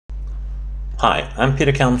Hi, I'm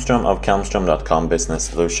Peter Kalmstrom of kalmstrom.com Business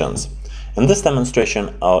Solutions. In this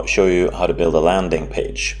demonstration, I'll show you how to build a landing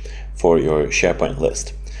page for your SharePoint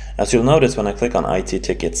list. As you'll notice when I click on IT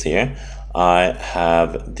tickets here, I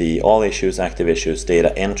have the all issues, active issues,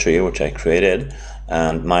 data entry, which I created,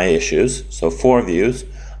 and my issues, so 4 views,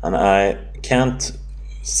 and I can't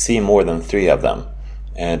see more than 3 of them.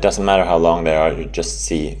 It doesn't matter how long they are, you just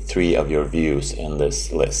see 3 of your views in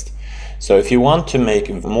this list. So if you want to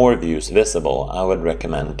make more views visible, I would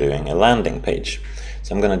recommend doing a landing page.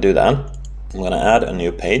 So I'm going to do that. I'm going to add a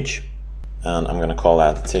new page, and I'm going to call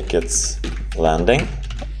that tickets landing.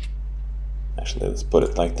 Actually, let's put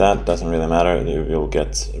it like that. Doesn't really matter. You'll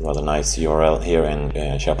get a rather nice URL here in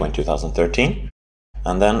SharePoint 2013.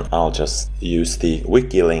 And then I'll just use the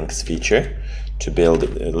wiki links feature to build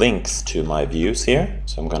links to my views here.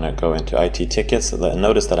 So I'm going to go into IT tickets.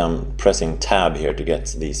 Notice that I'm pressing tab here to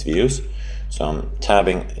get these views. So I'm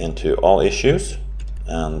tabbing into all issues,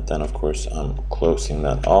 and then of course I'm closing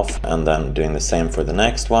that off and then doing the same for the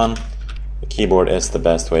next one. The keyboard is the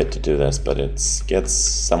best way to do this, but it gets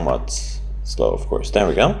somewhat slow, of course. There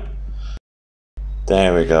we go.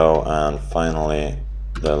 There we go. And finally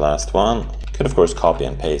the last one. Could of course copy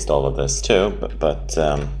and paste all of this too, but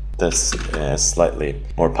this is slightly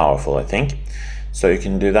more powerful, I think. So you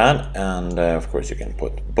can do that, and of course you can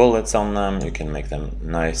put bullets on them, you can make them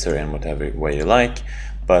nicer in whatever way you like,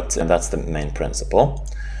 but that's the main principle.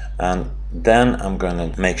 And then I'm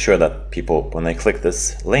going to make sure that people, when they click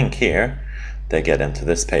this link here, they get into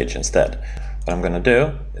this page instead. What I'm going to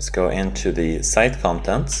do is go into the site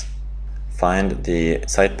contents, find the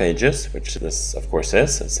site pages, which this of course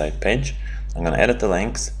is a site page. I'm going to edit the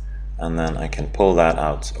links, and then I can pull that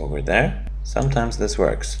out over there. Sometimes this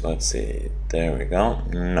works. Let's see. There we go.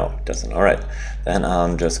 No, it doesn't. All right. Then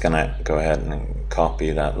I'm just gonna go ahead and copy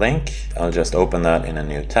that link. I'll just open that in a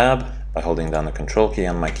new tab by holding down the control key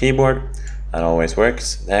on my keyboard. That always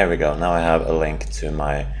works. There we go. Now I have a link to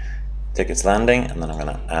my tickets landing, and then I'm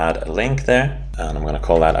gonna add a link there, and I'm gonna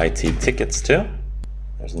call that IT tickets too.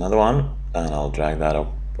 There's another one, and I'll drag that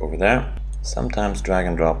up over there. Sometimes drag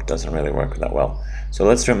and drop doesn't really work that well. So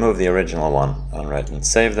let's remove the original one. All right, and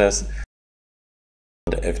save this.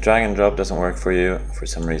 And if drag and drop doesn't work for you for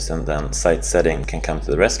some reason, then site setting can come to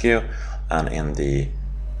the rescue. And in the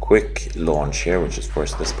quick launch here, which of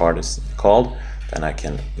course this part is called, then I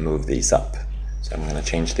can move these up. So I'm going to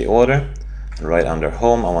change the order. And right under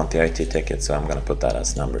home, I want the IT ticket, so I'm going to put that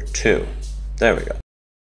as number 2. There we go.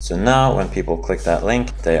 So now when people click that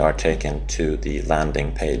link, they are taken to the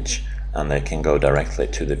landing page, and they can go directly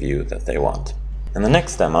to the view that they want. In the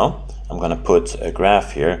next demo, I'm going to put a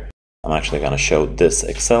graph here. I'm actually going to show this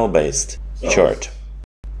Excel-based chart.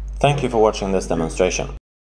 Thank you for watching this demonstration.